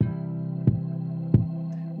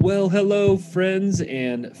Well, hello, friends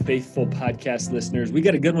and faithful podcast listeners. We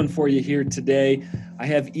got a good one for you here today. I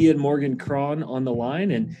have Ian Morgan Cron on the line,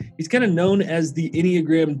 and he's kind of known as the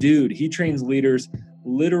Enneagram Dude. He trains leaders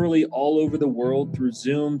literally all over the world through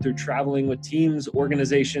Zoom, through traveling with teams,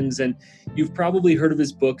 organizations, and you've probably heard of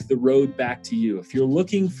his book, The Road Back to You. If you're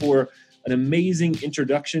looking for an amazing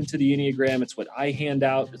introduction to the Enneagram, it's what I hand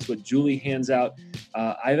out. It's what Julie hands out.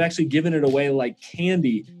 I've actually given it away like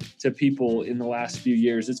candy to people in the last few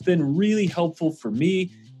years. It's been really helpful for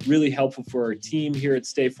me, really helpful for our team here at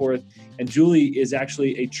Stay Forth. And Julie is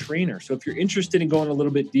actually a trainer. So if you're interested in going a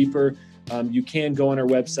little bit deeper, you can go on our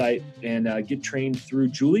website and get trained through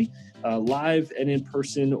Julie, live and in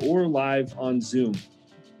person or live on Zoom.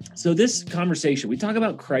 So this conversation, we talk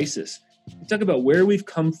about crisis. We talk about where we've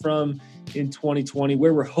come from in 2020,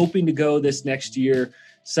 where we're hoping to go this next year,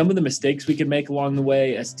 some of the mistakes we can make along the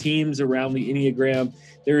way as teams around the Enneagram.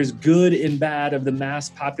 There is good and bad of the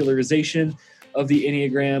mass popularization of the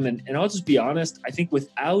Enneagram. And I'll just be honest, I think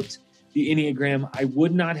without the Enneagram, I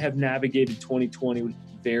would not have navigated 2020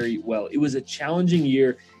 very well. It was a challenging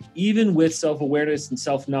year, even with self-awareness and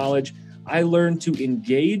self-knowledge. I learned to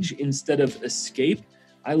engage instead of escape.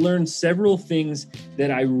 I learned several things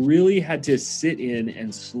that I really had to sit in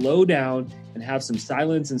and slow down and have some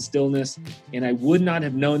silence and stillness. And I would not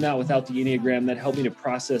have known that without the Enneagram. That helped me to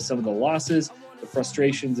process some of the losses, the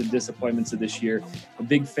frustrations and disappointments of this year. A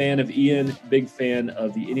big fan of Ian, big fan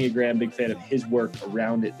of the Enneagram, big fan of his work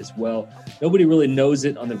around it as well. Nobody really knows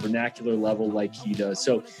it on the vernacular level like he does.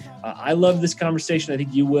 So I love this conversation. I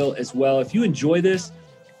think you will as well. If you enjoy this,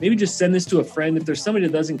 maybe just send this to a friend. If there's somebody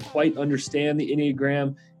that doesn't quite understand the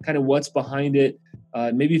Enneagram, kind of what's behind it,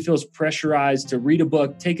 maybe feels pressurized to read a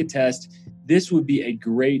book, take a test, this would be a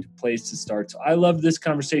great place to start. So I love this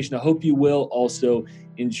conversation. I hope you will also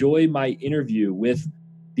enjoy my interview with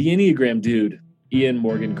the Enneagram Dude, Ian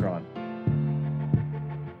Morgan Cron.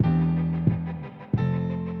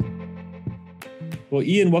 Well,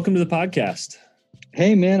 Ian, welcome to the podcast.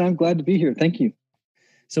 Hey, man, I'm glad to be here. Thank you.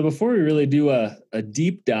 So before we really do a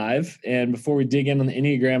deep dive and before we dig in on the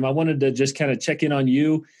Enneagram, I wanted to just kind of check in on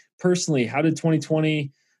you personally. How did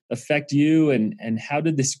 2020 affect you and how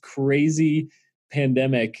did this crazy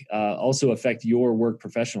pandemic also affect your work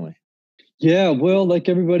professionally? Yeah, well, like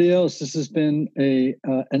everybody else, this has been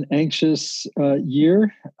an anxious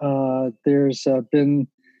year. There's been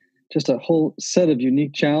just a whole set of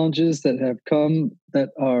unique challenges that have come that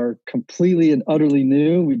are completely and utterly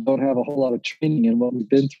new. We don't have a whole lot of training in what we've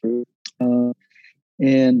been through.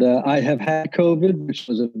 And I have had COVID, which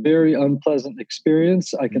was a very unpleasant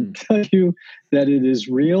experience. I can tell you that it is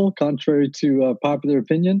real, contrary to popular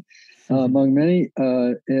opinion among many.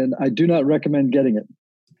 And I do not recommend getting it.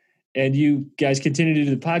 And you guys continue to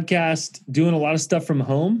do the podcast, doing a lot of stuff from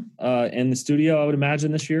home in the studio, I would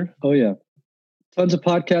imagine, this year? Oh, yeah. Tons of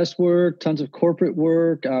podcast work, tons of corporate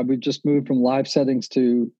work. We've just moved from live settings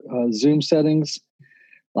to Zoom settings.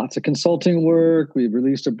 Lots of consulting work. We've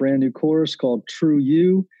released a brand new course called True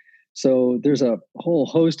You. So there's a whole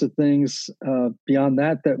host of things beyond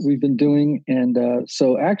that we've been doing. And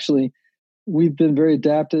so actually, we've been very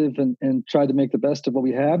adaptive and tried to make the best of what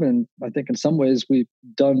we have. And I think in some ways, we've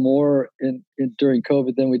done more during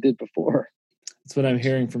COVID than we did before. That's what I'm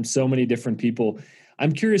hearing from so many different people.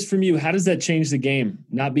 I'm curious from you, how does that change the game?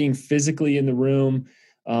 Not being physically in the room,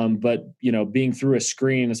 but being through a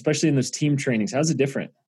screen, especially in those team trainings. How's it different?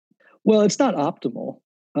 Well, it's not optimal.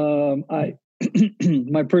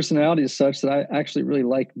 My personality is such that I actually really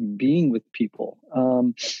like being with people.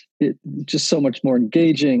 It's just so much more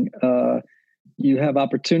engaging. You have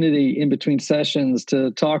opportunity in between sessions to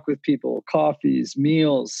talk with people, coffees,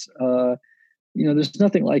 meals. There's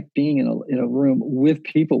nothing like being in a room with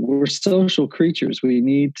people. We're social creatures. We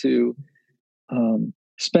need to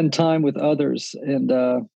spend time with others. And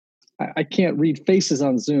I can't read faces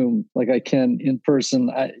on Zoom like I can in person.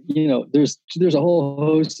 There's a whole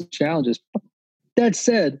host of challenges. That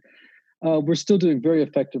said, we're still doing very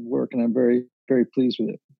effective work, and I'm very, very pleased with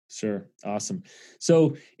it. Sure. Awesome.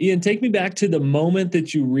 So, Ian, take me back to the moment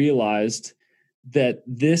that you realized that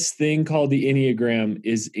this thing called the Enneagram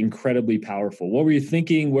is incredibly powerful. What were you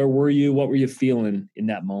thinking? Where were you? What were you feeling in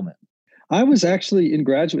that moment? I was actually in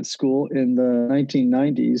graduate school in the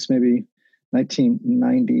 1990s, maybe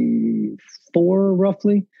 1994,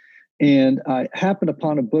 roughly. And I happened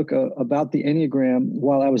upon a book about the Enneagram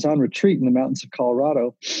while I was on retreat in the mountains of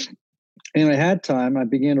Colorado. And I had time. I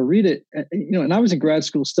began to read it, and I was in grad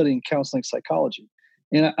school studying counseling psychology.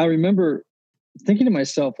 And I remember thinking to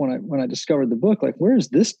myself when I discovered the book, like, where has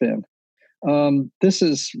this been? this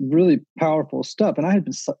is really powerful stuff. And I had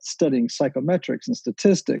been studying psychometrics and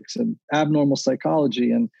statistics and abnormal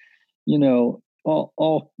psychology and,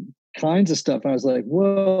 all kinds of stuff. And I was like,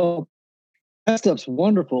 well, that stuff's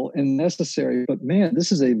wonderful and necessary, but man,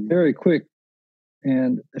 this is a very quick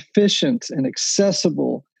and efficient and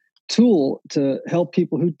accessible tool to help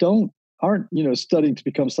people who aren't studying to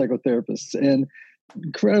become psychotherapists, and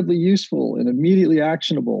incredibly useful and immediately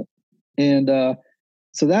actionable. And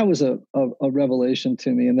so that was a revelation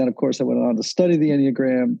to me. And then, of course, I went on to study the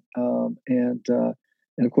Enneagram and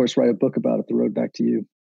of course, write a book about it, The Road Back to You.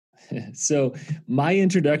 So my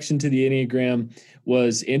introduction to the Enneagram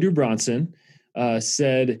was Andrew Bronson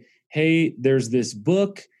said, hey, there's this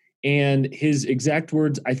book, and his exact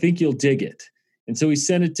words, I think you'll dig it. And so he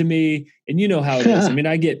sent it to me, and you know how it is. I mean,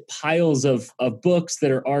 I get piles of books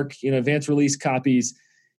that are advanced release copies.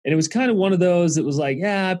 And it was kind of one of those that was like,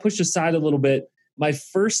 yeah, I pushed aside a little bit. My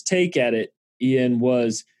first take at it, Ian,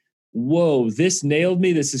 was, whoa, this nailed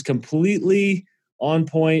me. This is completely on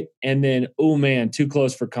point. And then, oh man, too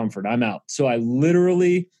close for comfort. I'm out. So I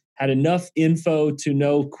literally had enough info to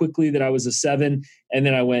know quickly that I was a 7. And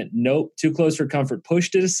then I went, nope, too close for comfort,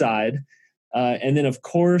 pushed it aside. And then, of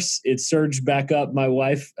course, it surged back up. My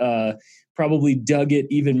wife probably dug it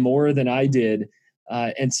even more than I did.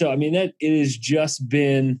 And so, I mean, it has just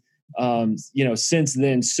been, since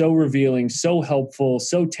then, so revealing, so helpful,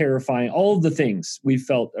 so terrifying, all of the things we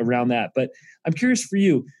felt around that. But I'm curious for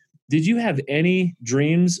you, did you have any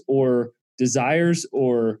dreams or desires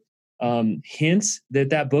or hints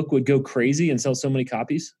that book would go crazy and sell so many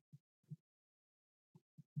copies?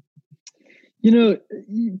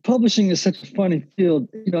 Publishing is such a funny field.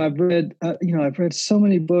 I've read so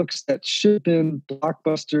many books that should have been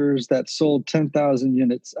blockbusters that sold 10,000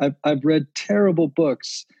 units. I've read terrible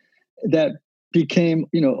books that became,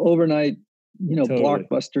 overnight, totally.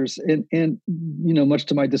 Blockbusters and much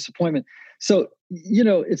to my disappointment. So,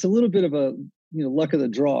 it's a little bit of a, luck of the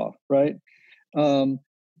draw, right?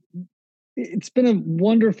 It's been a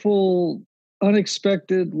wonderful,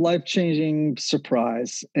 unexpected, life-changing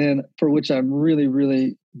surprise, and for which I'm really,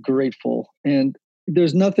 really grateful. And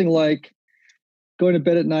there's nothing like going to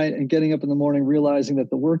bed at night and getting up in the morning, realizing that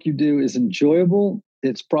the work you do is enjoyable,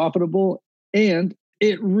 it's profitable, and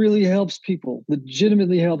it really helps people,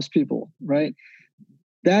 legitimately helps people, right?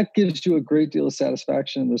 That gives you a great deal of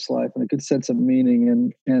satisfaction in this life and a good sense of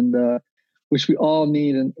meaning, and which we all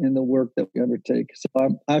need in the work that we undertake.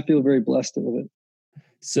 So I feel very blessed with it.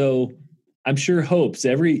 So I'm sure hopes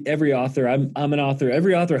every author, I'm an author,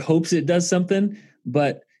 every author hopes it does something,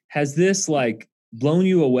 but has this blown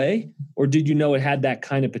you away, or did you know it had that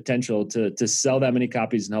kind of potential to sell that many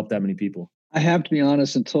copies and help that many people? I have to be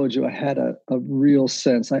honest and told you I had a real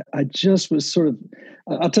sense. I just was sort of,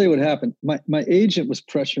 I'll tell you what happened. My agent was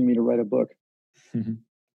pressuring me to write a book. Mm-hmm.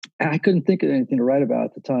 And I couldn't think of anything to write about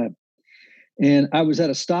at the time. And I was at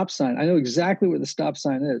a stop sign. I know exactly where the stop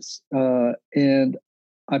sign is. And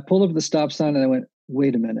I pulled up at the stop sign and I went,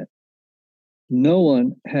 wait a minute. No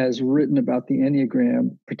one has written about the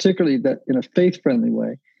Enneagram, particularly that in a faith-friendly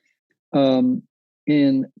way,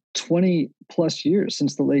 in 20 plus years,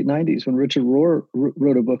 since the late 90s when Richard Rohr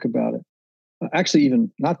wrote a book about it. Actually,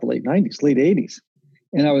 even not the late 90s, late 80s.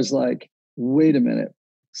 And I was like, wait a minute.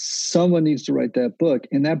 Someone needs to write that book.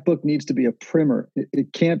 And that book needs to be a primer.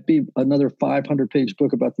 It can't be another 500-page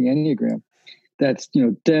book about the Enneagram that's,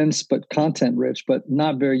 dense but content rich, but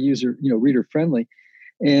not very reader friendly.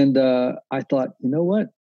 And I thought, you know what?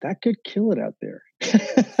 That could kill it out there.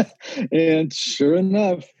 And sure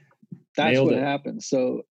enough, that's what happened.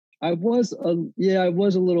 So I was a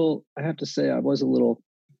little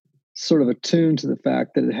sort of attuned to the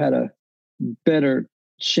fact that it had a better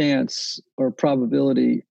chance or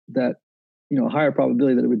probability that, higher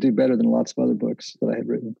probability that it would do better than lots of other books that I had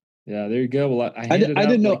written. Yeah, there you go. Well, I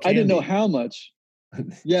didn't know how much.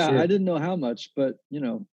 Yeah, sure. I didn't know how much, but,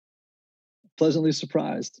 pleasantly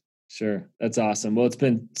surprised. Sure. That's awesome. Well, it's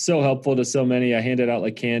been so helpful to so many. I hand it out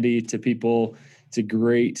like candy to people. It's a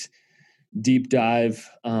great deep dive,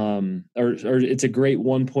 or it's a great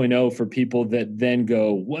 1.0 for people that then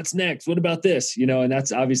go, what's next? What about this? And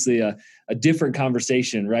that's obviously a different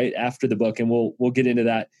conversation right after the book. And we'll get into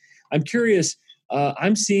that. I'm curious.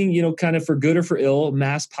 I'm seeing, kind of for good or for ill,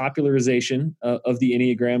 mass popularization of the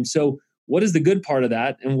Enneagram. So what is the good part of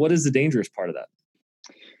that? And what is the dangerous part of that?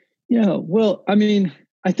 Yeah, well, I mean,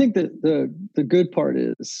 I think that the good part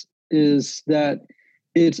is that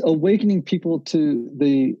it's awakening people to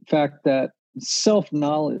the fact that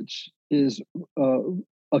self-knowledge is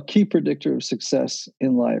a key predictor of success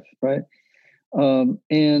in life, right?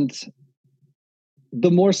 And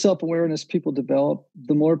the more self-awareness people develop,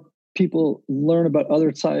 the more people learn about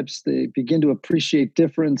other types. They begin to appreciate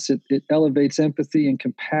difference. It elevates empathy and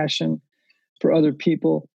compassion for other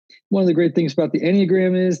people. One of the great things about the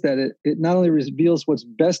Enneagram is that it not only reveals what's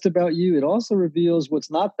best about you, it also reveals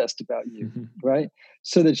what's not best about you, right?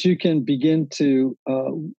 So that you can begin to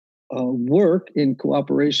work in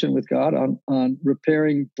cooperation with God on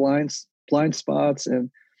repairing blind spots and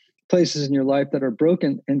places in your life that are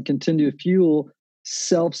broken, and continue to fuel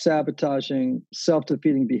self-sabotaging,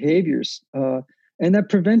 self-defeating behaviors. And that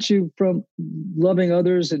prevents you from loving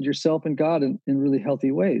others and yourself and God in really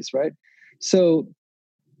healthy ways, right? So,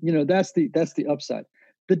 that's the upside.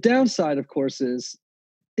 The downside, of course, is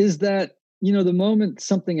that, the moment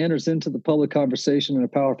something enters into the public conversation in a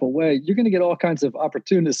powerful way, you're going to get all kinds of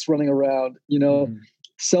opportunists running around,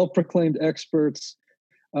 self-proclaimed experts,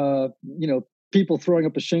 people throwing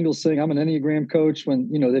up a shingle saying I'm an Enneagram coach when,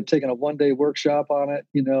 they've taken a one-day workshop on it,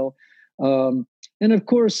 and of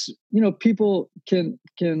course, people can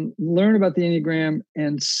learn about the Enneagram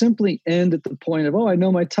and simply end at the point of, oh, I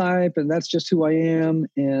know my type and that's just who I am.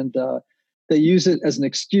 And they use it as an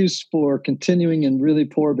excuse for continuing in really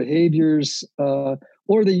poor behaviors, or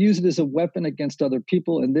they use it as a weapon against other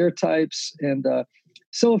people and their types. And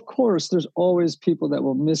so, of course, there's always people that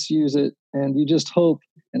will misuse it. And you just hope,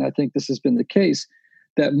 and I think this has been the case,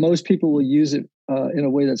 that most people will use it in a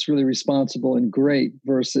way that's really responsible and great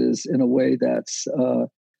versus in a way that's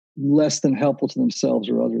less than helpful to themselves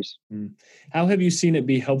or others. How have you seen it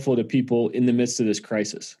be helpful to people in the midst of this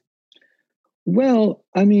crisis? Well,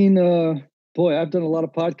 I mean, I've done a lot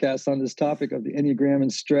of podcasts on this topic of the Enneagram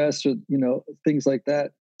and stress, or, things like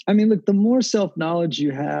that. I mean, look, the more self-knowledge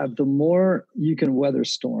you have, the more you can weather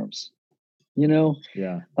storms.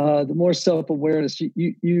 The more self-awareness,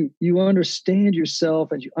 you understand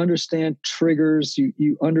yourself, and you understand triggers.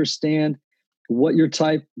 You understand what your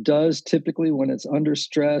type does typically when it's under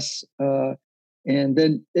stress,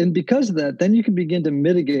 and because of that, then you can begin to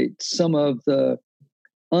mitigate some of the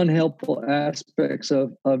unhelpful aspects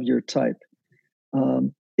of your type.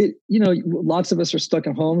 Lots of us are stuck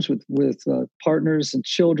in homes with partners and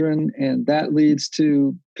children, and that leads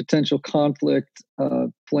to potential conflict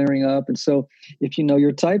flaring up. And so, if you know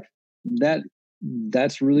your type,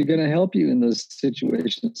 that's really going to help you in those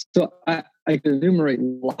situations. So I could enumerate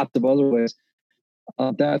lots of other ways.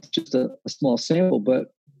 That's just a small sample,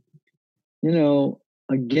 but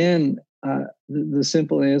again, the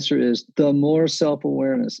simple answer is the more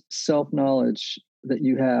self-awareness, self-knowledge that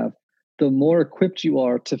you have, the more equipped you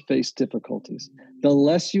are to face difficulties. The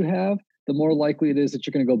less you have, the more likely it is that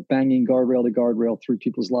you're going to go banging guardrail to guardrail through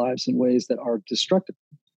people's lives in ways that are destructive.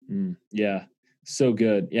 Yeah, so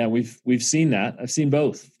good. Yeah, we've seen that. I've seen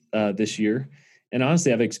both this year, and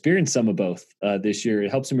honestly, I've experienced some of both this year.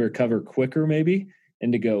 It helps me recover quicker, maybe,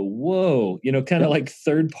 and to go, whoa, kind of like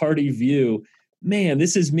third-party view. Man,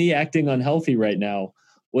 this is me acting unhealthy right now.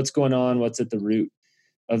 What's going on? What's at the root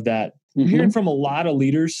of that? I'm hearing from a lot of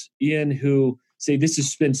leaders, Ian, who say, this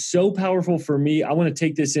has been so powerful for me. I want to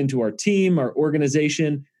take this into our team, our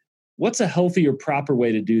organization. What's a healthy or proper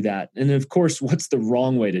way to do that? And of course, what's the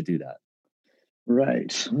wrong way to do that?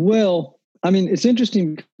 Right. Well, I mean, it's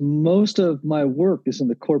interesting. Most of my work is in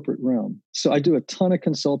the corporate realm. So I do a ton of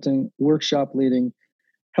consulting, workshop leading,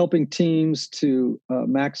 helping teams to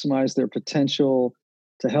maximize their potential,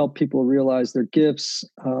 to help people realize their gifts,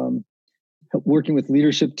 working with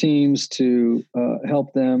leadership teams to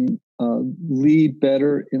help them lead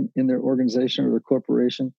better in their organization or their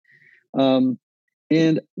corporation.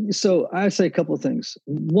 And so I say a couple of things.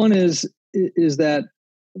 One is that,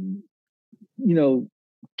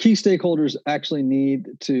 key stakeholders actually need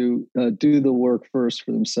to do the work first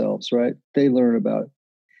for themselves, right? They learn about it.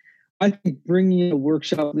 I think bringing in a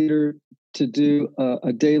workshop leader to do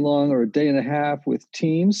a day long or a day and a half with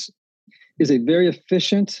teams is a very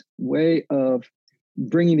efficient way of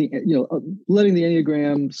bringing letting the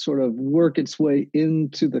Enneagram sort of work its way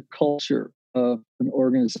into the culture of an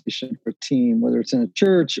organization or team, whether it's in a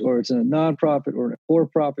church or it's in a nonprofit or a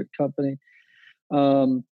for-profit company.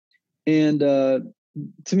 And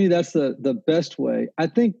to me, that's the best way. I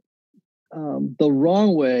think the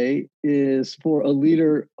wrong way is for a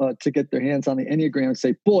leader to get their hands on the Enneagram and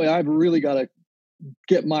say, boy, I've really got to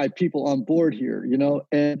get my people on board here,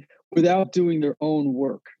 and without doing their own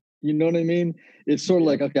work. You know what I mean? It's sort of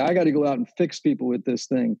like, okay, I got to go out and fix people with this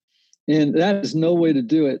thing. And that is no way to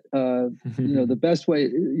do it. The best way,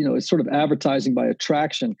 is sort of advertising by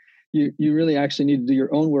attraction. You really actually need to do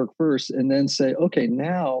your own work first and then say, okay,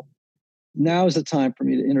 now is the time for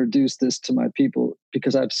me to introduce this to my people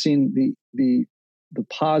because I've seen the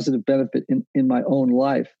positive benefit in my own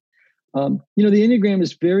life The Enneagram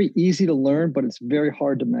is very easy to learn, but it's very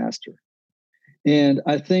hard to master. And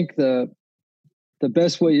I think the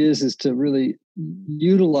best way is to really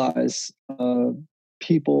utilize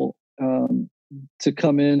people to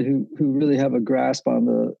come in who really have a grasp on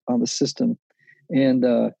the system. And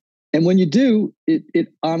when you do, it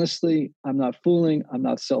honestly, I'm not fooling, I'm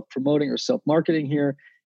not self-promoting or self-marketing here.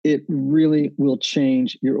 It really will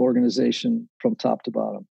change your organization from top to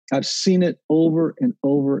bottom. I've seen it over and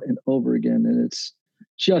over and over again, and it's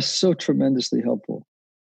just so tremendously helpful.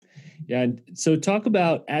 Yeah. So talk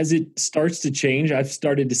about as it starts to change, I've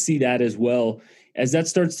started to see that as well. As that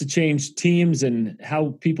starts to change teams and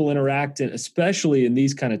how people interact, and especially in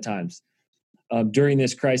these kind of times during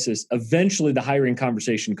this crisis, eventually the hiring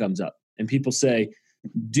conversation comes up and people say,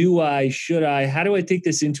 should I, how do I take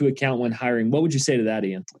this into account when hiring? What would you say to that,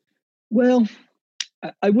 Ian? Well,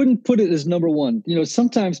 I wouldn't put it as number one.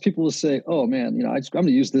 Sometimes people will say, oh man, I'm going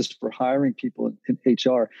to use this for hiring people in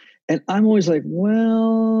HR. And I'm always like,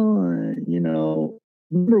 well,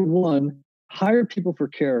 number one, hire people for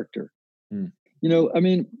character.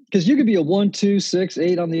 Because you could be a 1, 2, 6,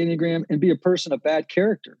 8 on the Enneagram and be a person of bad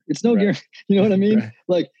character. It's no guarantee. You know what I mean? Right.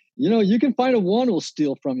 Like, you can find a 1 who'll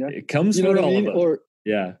steal from you. It comes from all of them. Or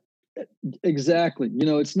yeah. Exactly.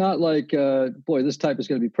 It's not like, boy, this type is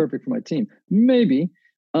going to be perfect for my team. Maybe.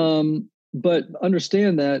 But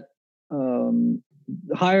understand that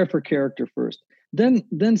hire for character first.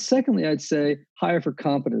 Then secondly, I'd say hire for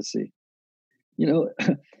competency.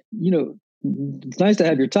 It's nice to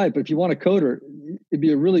have your type, but if you want a coder, it'd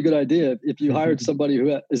be a really good idea if you hired somebody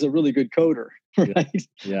who is a really good coder, right?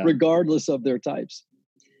 Yeah. Regardless of their types.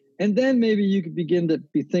 And then maybe you could begin to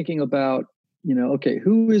be thinking about, okay,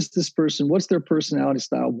 who is this person? What's their personality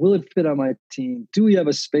style? Will it fit on my team? Do we have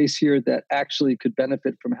a space here that actually could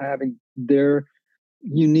benefit from having their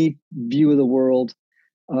unique view of the world?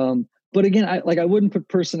 But again, I wouldn't put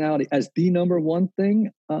personality as the number one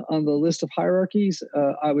thing on the list of hierarchies.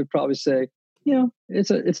 I would probably say,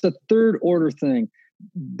 it's a third order thing.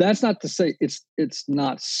 That's not to say it's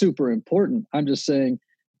not super important. I'm just saying,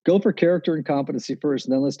 go for character and competency first,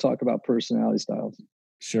 and then let's talk about personality styles.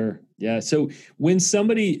 Sure. Yeah. So when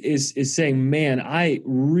somebody is saying, man, I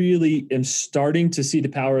really am starting to see the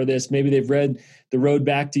power of this, maybe they've read The Road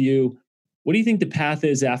Back to You. What do you think the path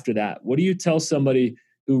is after that? What do you tell somebody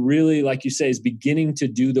who really, like you say, is beginning to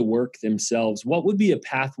do the work themselves? What would be a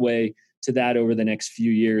pathway to that over the next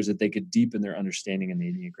few years that they could deepen their understanding in the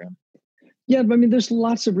Enneagram? Yeah, there's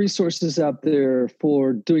lots of resources out there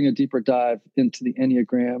for doing a deeper dive into the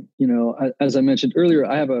Enneagram. As I mentioned earlier,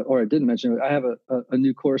 I have a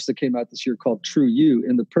new course that came out this year called True You.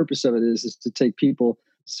 And the purpose of it is to take people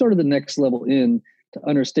sort of the next level in to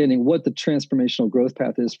understanding what the transformational growth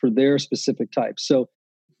path is for their specific type. So,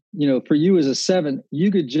 for you as a 7,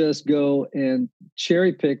 you could just go and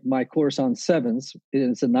cherry pick my course on 7s.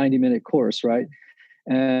 It's a 90-minute course, right?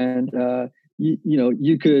 And,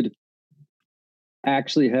 you could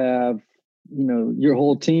actually have, your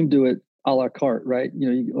whole team do it a la carte, right?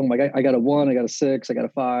 Oh my God, I got a 1, I got a 6, I got a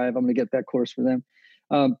 5. I'm going to get that course for them.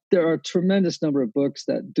 There are a tremendous number of books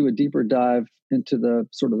that do a deeper dive into the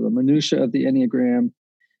sort of the minutia of the Enneagram.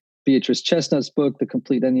 Beatrice Chestnut's book, The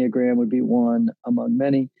Complete Enneagram, would be one among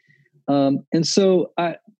many. And so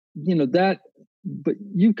but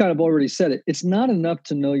you kind of already said it. It's not enough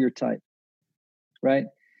to know your type, right?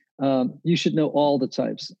 You should know all the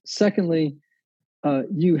types. Secondly,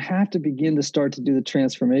 you have to begin to start to do the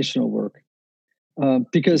transformational work,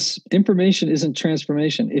 because information isn't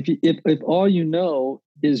transformation. If all you know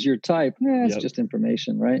is your type, it's just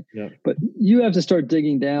information, right? Yep. But you have to start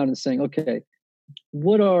digging down and saying, okay,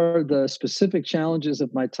 what are the specific challenges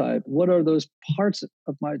of my type? What are those parts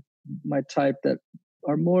of my type that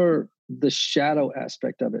are more the shadow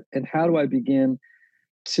aspect of it? And how do I begin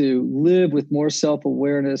to live with more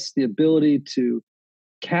self-awareness, the ability to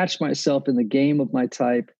catch myself in the game of my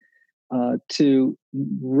type, to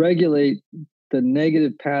regulate the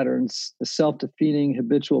negative patterns, the self-defeating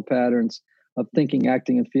habitual patterns of thinking,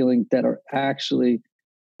 acting, and feeling that are actually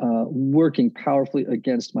working powerfully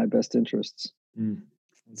against my best interests.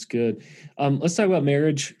 That's good. Let's talk about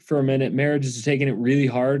marriage for a minute. Marriage is taking it really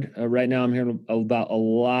hard. Right now, I'm hearing about a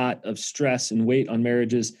lot of stress and weight on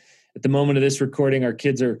marriages. At the moment of this recording, our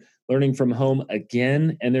kids are learning from home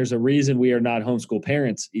again. And there's a reason we are not homeschool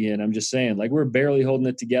parents, Ian. I'm just saying, we're barely holding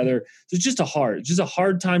it together. So it's just a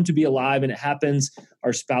hard time to be alive. And it happens,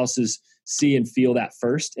 our spouses see and feel that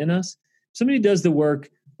first in us. Somebody does the work,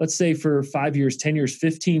 let's say for 5 years, 10 years,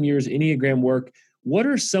 15 years, Enneagram work. what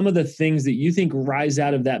are some of the things that you think rise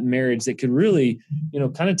out of that marriage that could really,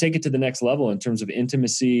 kind of take it to the next level in terms of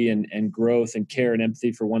intimacy and growth and care and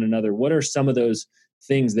empathy for one another? What are some of those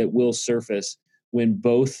things that will surface when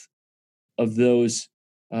both of those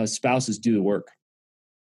spouses do the work?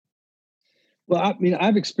 Well, I mean,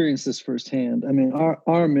 I've experienced this firsthand. I mean,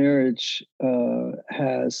 our marriage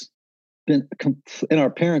has been, and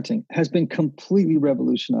our parenting has been completely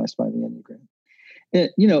revolutionized by the Enneagram.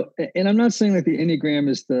 And I'm not saying that the Enneagram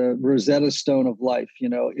is the Rosetta Stone of life.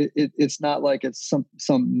 It's not like it's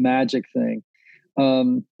some magic thing.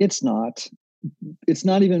 It's not. It's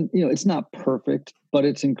not even. It's not perfect, but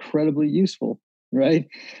it's incredibly useful, right?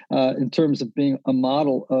 In terms of being a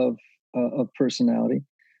model of personality.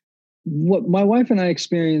 What my wife and I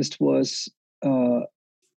experienced was a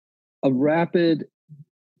rapid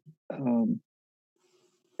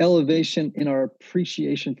elevation in our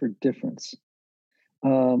appreciation for difference.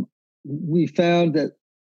 We found that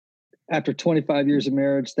after 25 years of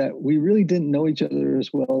marriage that we really didn't know each other as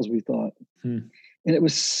well as we thought. And it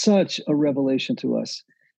was such a revelation to us.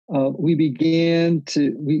 We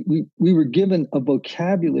were given a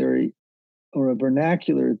vocabulary or a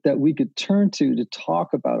vernacular that we could turn to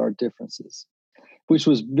talk about our differences, which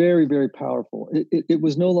was very, very powerful. It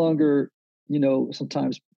was no longer,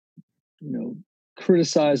 sometimes,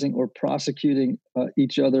 criticizing or prosecuting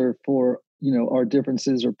each other for, our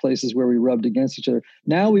differences or places where we rubbed against each other.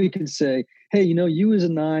 Now we can say, hey, you as a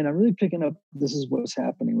 9, I'm really picking up, this is what's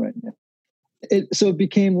happening right now. So it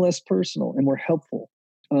became less personal and more helpful.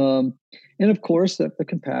 And of course, the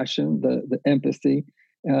compassion, the empathy,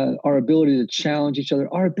 our ability to challenge each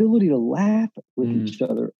other, our ability to laugh with each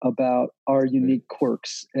other about our unique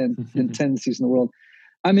quirks and tendencies in the world.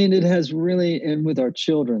 I mean, it has really, and with our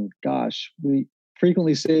children, gosh, we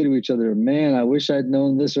frequently say to each other, man, I wish I'd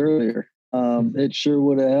known this earlier. It sure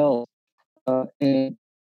would have helped. And,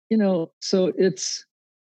 so it's,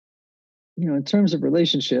 in terms of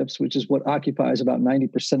relationships, which is what occupies about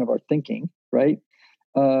 90% of our thinking, right?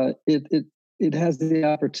 It has the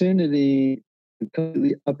opportunity to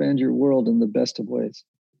completely upend your world in the best of ways.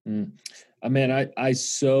 Man, I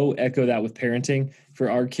so echo that with parenting for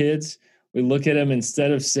our kids. We look at them,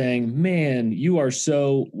 instead of saying, man, you are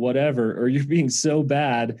so whatever, or you're being so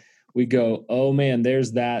bad, we go, oh man,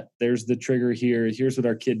 there's the trigger here. Here's what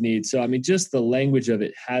our kid needs. So, I mean, just the language of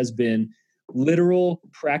it has been literal,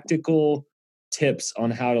 practical tips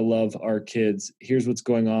on how to love our kids. Here's what's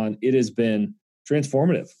going on. It has been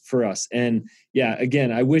transformative for us. And yeah,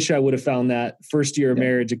 again, I wish I would have found that first year of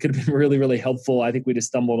marriage. It could have been really, really helpful. I think we'd have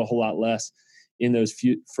stumbled a whole lot less in those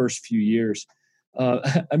first few years.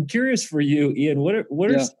 I'm curious for you, Ian, what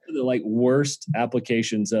are some of the worst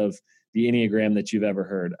applications of the Enneagram that you've ever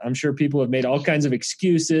heard? I'm sure people have made all kinds of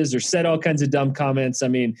excuses or said all kinds of dumb comments. I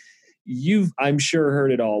mean, I'm sure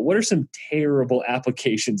heard it all. What are some terrible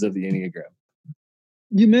applications of the Enneagram?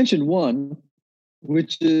 You mentioned one,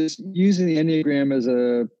 which is using the Enneagram as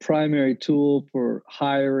a primary tool for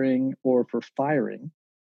hiring or for firing.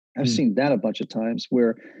 I've seen that a bunch of times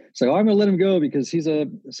where it's like, oh, I'm going to let him go because he's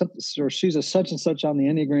she's a such and such on the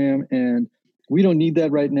Enneagram, and we don't need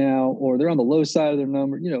that right now, or they're on the low side of their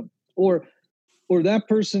number, or that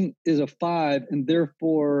person is a 5, and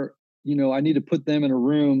therefore, I need to put them in a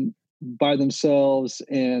room by themselves,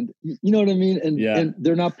 and you know what I mean? And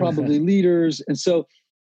they're not probably leaders. And so,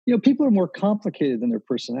 people are more complicated than their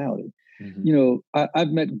personality. I've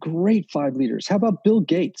met great 5 leaders. How about Bill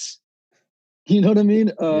Gates? You know what I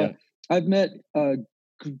mean? I've met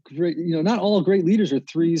great, not all great leaders are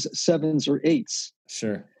 3s, 7s, or 8s.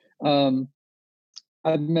 Sure.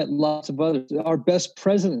 I've met lots of others. Our best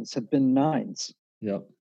presidents have been 9s. Yep.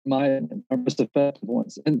 Our most effective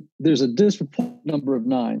ones. And there's a disproportionate number of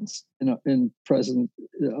 9s in president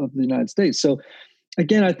of the United States. So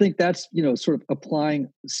again, I think that's, sort of applying.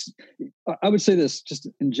 I would say this just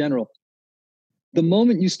in general. The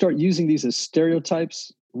moment you start using these as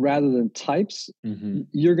stereotypes rather than types,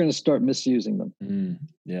 you're going to start misusing them.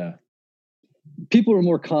 Yeah. People are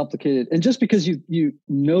more complicated. And just because you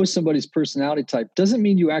know somebody's personality type doesn't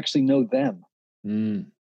mean you actually know them.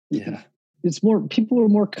 Yeah. It's more, people are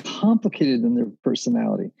more complicated than their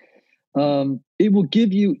personality. It will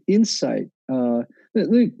give you insight. I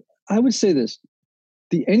would say this,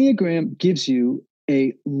 the Enneagram gives you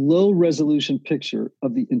a low resolution picture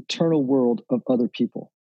of the internal world of other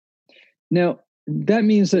people. Now, that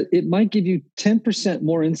means that it might give you 10%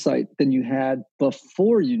 more insight than you had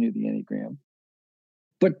before you knew the Enneagram.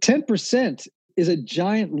 But 10% is a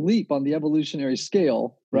giant leap on the evolutionary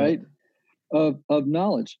scale, right, of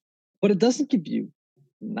knowledge. But it doesn't give you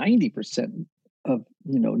 90% of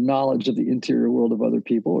knowledge of the interior world of other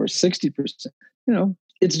people, or 60%,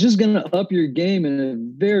 it's just going to up your game in a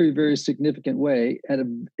very, very significant way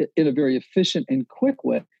in a very efficient and quick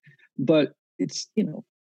way. But it's,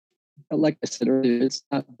 like I said earlier, it's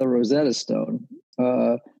not the Rosetta Stone,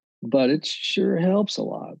 but it sure helps a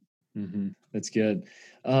lot. Mm-hmm. That's good.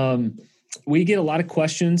 We get a lot of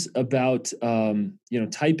questions about,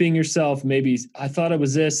 typing yourself. Maybe I thought I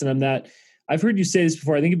was this and I'm that. I've heard you say this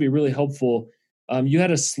before. I think it'd be really helpful. You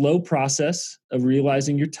had a slow process of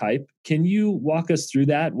realizing your type. Can you walk us through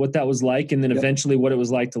that, what that was like, and then eventually what it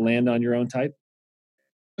was like to land on your own type?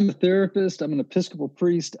 I'm a therapist. I'm an Episcopal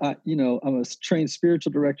priest. I'm a trained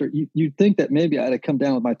spiritual director. You'd think that maybe I'd have come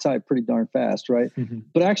down with my type pretty darn fast, right? Mm-hmm.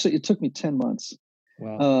 But actually, it took me 10 months.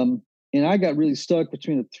 Wow. And I got really stuck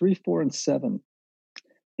between a 3, 4, and 7.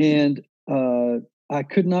 And I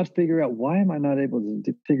could not figure out, why am I not able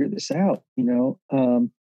to figure this out?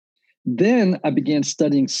 Then I began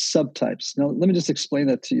studying subtypes. Now, let me just explain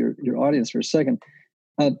that to your audience for a second.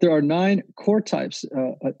 There are 9 core types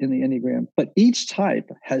in the Enneagram, but each type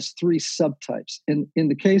has 3 subtypes. And in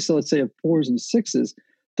the case, let's say, of 4s and 6s,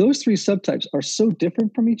 those 3 subtypes are so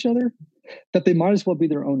different from each other that they might as well be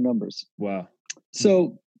their own numbers. Wow.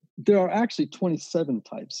 So there are actually 27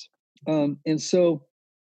 types. And so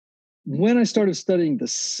when I started studying the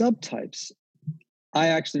subtypes, I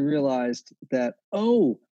actually realized that,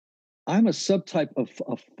 I'm a subtype of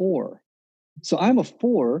a 4. So I'm a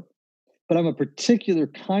 4, but I'm a particular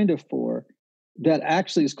kind of 4 that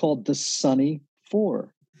actually is called the sunny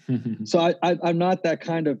 4. So I'm not that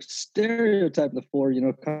kind of stereotype of the 4,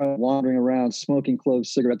 kind of wandering around, smoking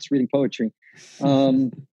cloves, cigarettes, reading poetry.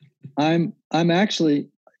 I'm actually,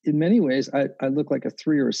 in many ways, I look like a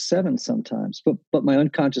 3 or a 7 sometimes, but my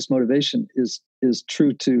unconscious motivation is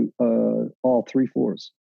true to all 3 4s.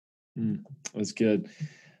 That's good.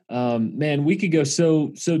 Man, we could go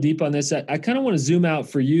so deep on this. I kind of want to zoom out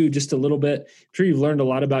for you just a little bit. I'm sure you've learned a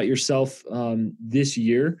lot about yourself this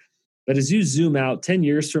year, but as you zoom out 10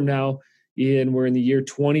 years from now, Ian, we're in the year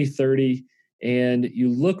 2030, and you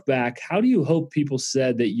look back, how do you hope people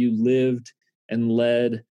said that you lived and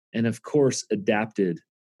led and, of course, adapted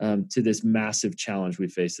to this massive challenge we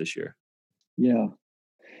face this year? Yeah.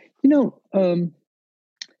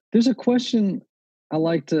 There's a question I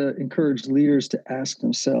like to encourage leaders to ask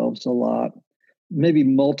themselves a lot, maybe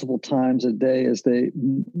multiple times a day as they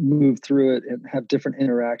move through it and have different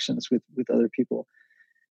interactions with other people.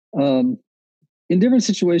 In different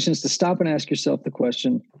situations, to stop and ask yourself the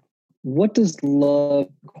question, what does love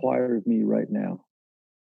require of me right now?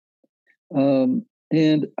 And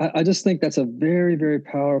I just think that's a very, very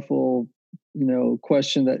powerful,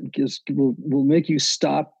 question that will make you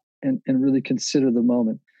stop and really consider the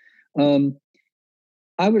moment.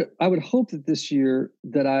 I would hope that this year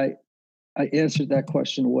that I answered that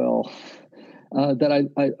question well, that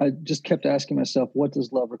I just kept asking myself, what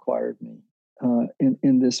does love require of me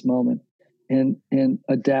in this moment, and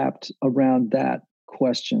adapt around that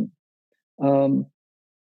question. I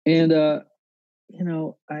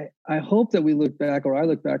hope that we look back, or I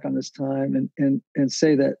look back on this time and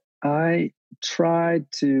say that I tried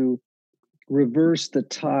to reverse the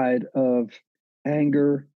tide of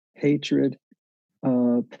anger, hatred,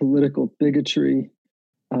 political bigotry.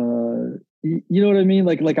 You know what I mean?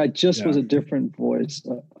 Like I just was a different voice,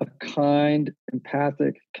 a kind,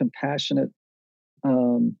 empathic, compassionate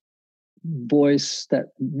voice that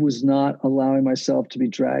was not allowing myself to be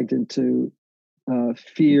dragged into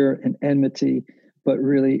fear and enmity, but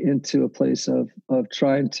really into a place of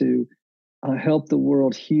trying to help the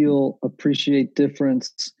world heal, appreciate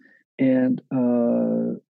difference, and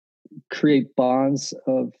create bonds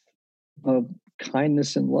of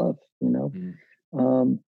kindness and love.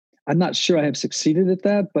 I'm not sure I have succeeded at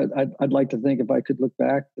that, but I'd like to think if I could look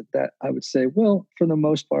back that I would say, well, for the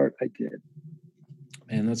most part, I did.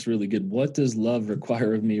 Man, that's really good. What does love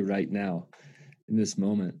require of me right now in this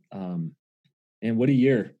moment? And what a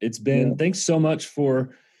year it's been. Yeah. Thanks so much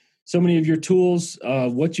for so many of your tools,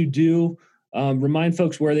 what you do. Remind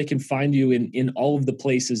folks where they can find you in all of the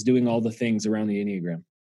places doing all the things around the Enneagram.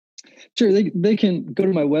 Sure. They can go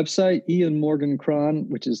to my website, Ian Morgan Cron,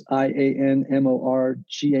 which is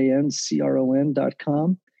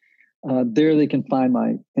IANMORGANCRON.com. There they can find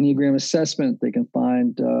my Enneagram assessment. They can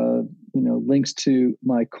find, links to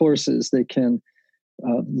my courses. They can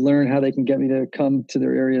learn how they can get me to come to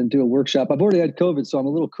their area and do a workshop. I've already had COVID, so I'm a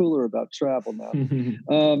little cooler about travel now.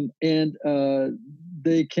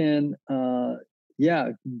 They can,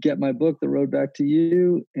 get my book, The Road Back to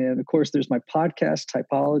You. And of course, there's my podcast,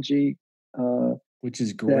 Typology. Which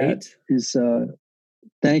is great.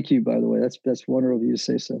 Thank you, by the way. That's wonderful of you to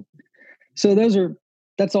say so. So those are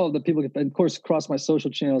that's all that people can, of course, across my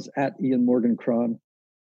social channels at Ian Morgan Cron.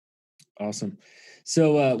 Awesome.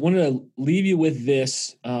 So I wanted to leave you with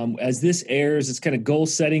this. As this airs, it's kind of goal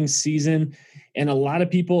setting season. And a lot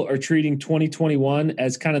of people are treating 2021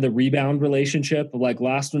 as kind of the rebound relationship. Like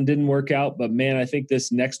last one didn't work out, but man, I think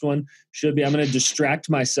this next one should be. I'm going to distract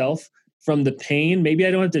myself from the pain. Maybe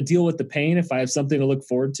I don't have to deal with the pain if I have something to look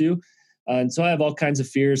forward to. And so I have all kinds of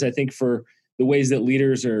fears, I think, for the ways that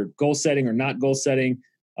leaders are goal setting or not goal setting.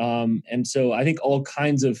 And so I think all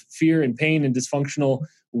kinds of fear and pain and dysfunctional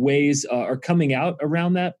ways are coming out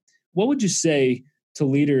around that. What would you say to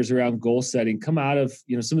leaders around goal setting? Come out of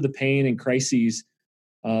some of the pain and crises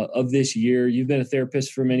of this year. You've been a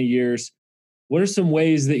therapist for many years. What are some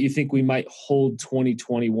ways that you think we might hold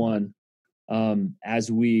 2021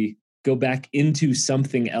 as we go back into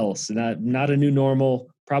something else? Not a new normal,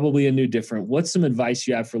 probably a new different. What's some advice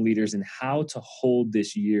you have for leaders in how to hold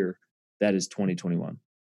this year that is 2021?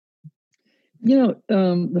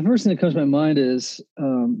 The first thing that comes to my mind is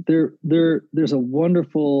there's a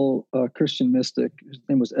wonderful Christian mystic. His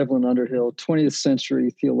name was Evelyn Underhill, 20th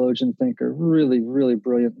century theologian, thinker, really, really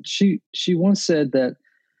brilliant. She once said that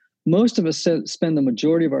most of us spend the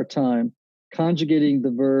majority of our time conjugating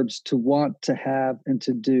the verbs to want, to have, and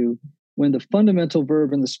to do, when the fundamental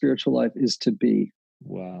verb in the spiritual life is to be.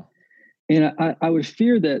 Wow. And I would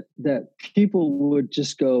fear that people would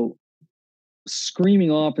just go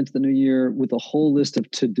screaming off into the new year with a whole list of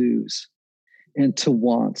to-dos and to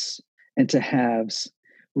wants and to haves,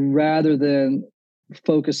 rather than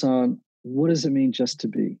focus on what does it mean just to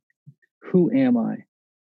be? Who am I?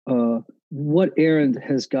 What errand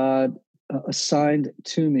has God assigned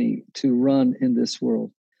to me to run in this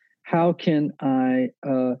world? How can I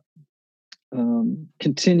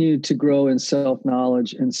continue to grow in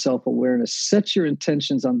self-knowledge and self-awareness? Set your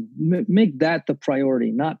intentions on, make that the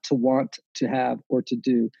priority, not to want, to have, or to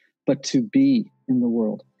do, but to be in the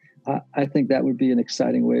world. I think that would be an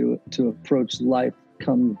exciting way to approach life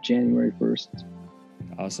come January 1st.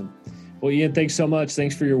 Awesome. Well, Ian, thanks so much.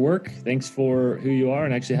 Thanks for your work. Thanks for who you are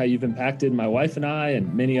and actually how you've impacted my wife and I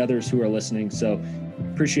and many others who are listening. So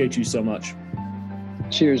appreciate you so much.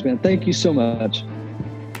 Cheers, man. Thank you so much.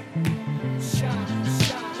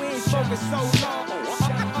 Focus so long.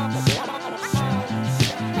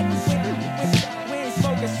 We ain't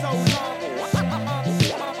focused so long.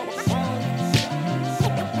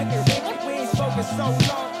 We ain't focused so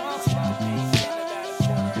long.